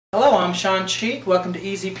Hello, I'm Shawn. Welcome to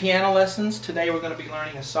Easy Piano Lessons. Today we're going to be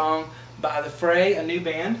learning a song by the Fray, a new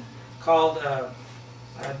band called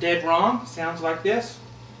Dead Wrong. Sounds like this.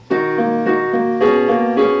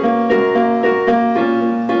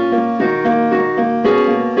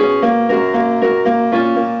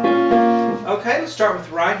 Okay, let's start with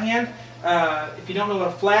the right hand. If you don't know what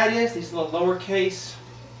a flat is, these little lowercase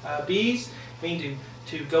B's mean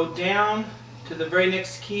to go down to the very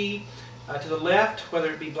next key to the left, whether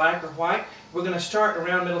it be black or white. We're going to start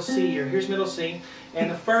around middle C here. Here's middle C, and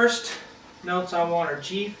the first notes I want are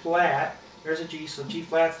G flat. There's a G, so G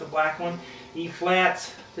flat's the black one. E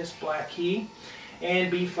flat's this black key, and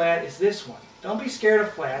B flat is this one. Don't be scared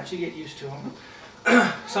of flats. You get used to them.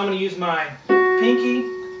 So I'm going to use my pinky,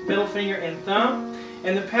 middle finger, and thumb,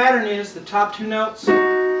 and the pattern is the top two notes,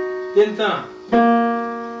 then thumb.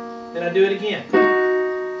 Then I do it again.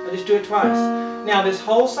 I just do it twice. Now this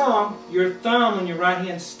whole song, your thumb on your right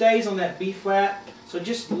hand stays on that B flat, so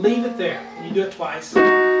just leave it there, and you do it twice. Now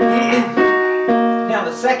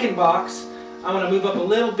the second box, I'm going to move up a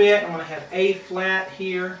little bit. I'm going to have A flat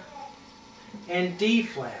here and D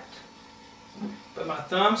flat, but my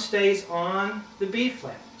thumb stays on the B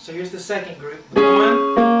flat. So here's the second group.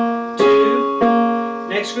 1, 2.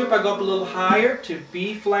 Next group I go up a little higher to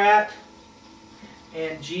B flat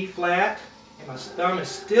and G flat. And my thumb is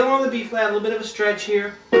still on the B flat, a little bit of a stretch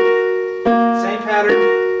here. Same pattern.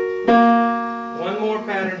 One more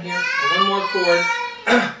pattern here, one more chord.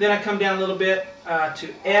 Then I come down a little bit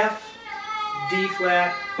to F, D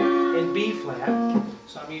flat, and B flat.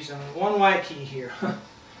 So I'm using one white key here.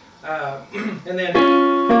 And then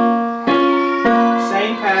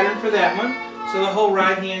same pattern for that one. So the whole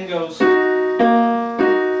right hand goes.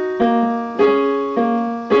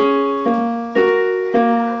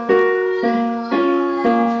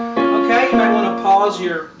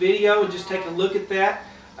 Your video and just take a look at that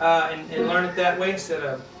and learn it that way instead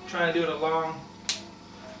of trying to do it along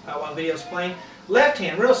while the video's playing. Left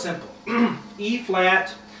hand, real simple. E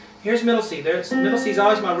flat. Here's middle C. Middle C is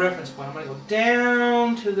always my reference point. I'm going to go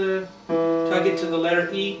down to till I get to the letter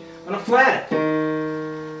E. I'm going to flat it.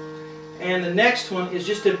 And the next one is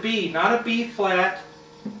just a B, not a B flat,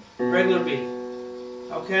 regular B.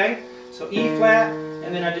 Okay? So E flat,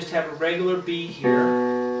 and then I just have a regular B here.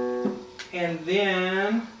 And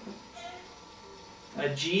then a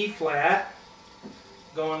G flat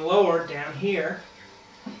going lower down here,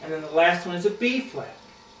 and then the last one is a B flat.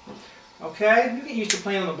 Okay, you get used to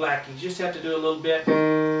playing on the black keys. You just have to do a little bit.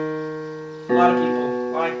 A lot of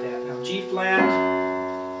people like that. Now G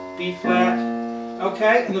flat, B flat.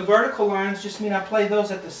 Okay, and the vertical lines just mean I play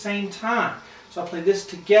those at the same time. So I play this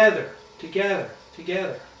together, together,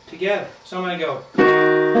 together, together. So I'm going to go.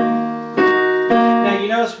 Now you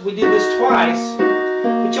notice we did this twice,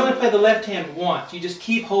 but you only play the left hand once. You just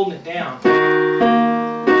keep holding it down.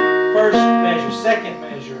 First measure, second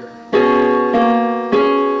measure,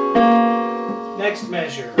 next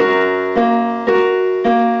measure,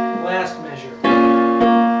 last measure.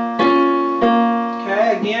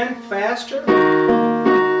 Okay, again, faster.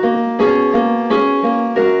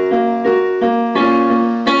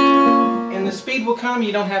 And the speed will come.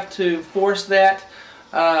 You don't have to force that.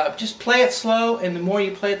 Just play it slow, and the more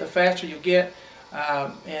you play it, the faster you'll get.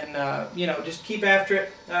 You know, just keep after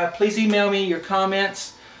it. Please email me your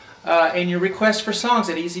comments and your requests for songs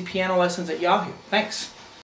at easypianolessons@yahoo.com. Thanks.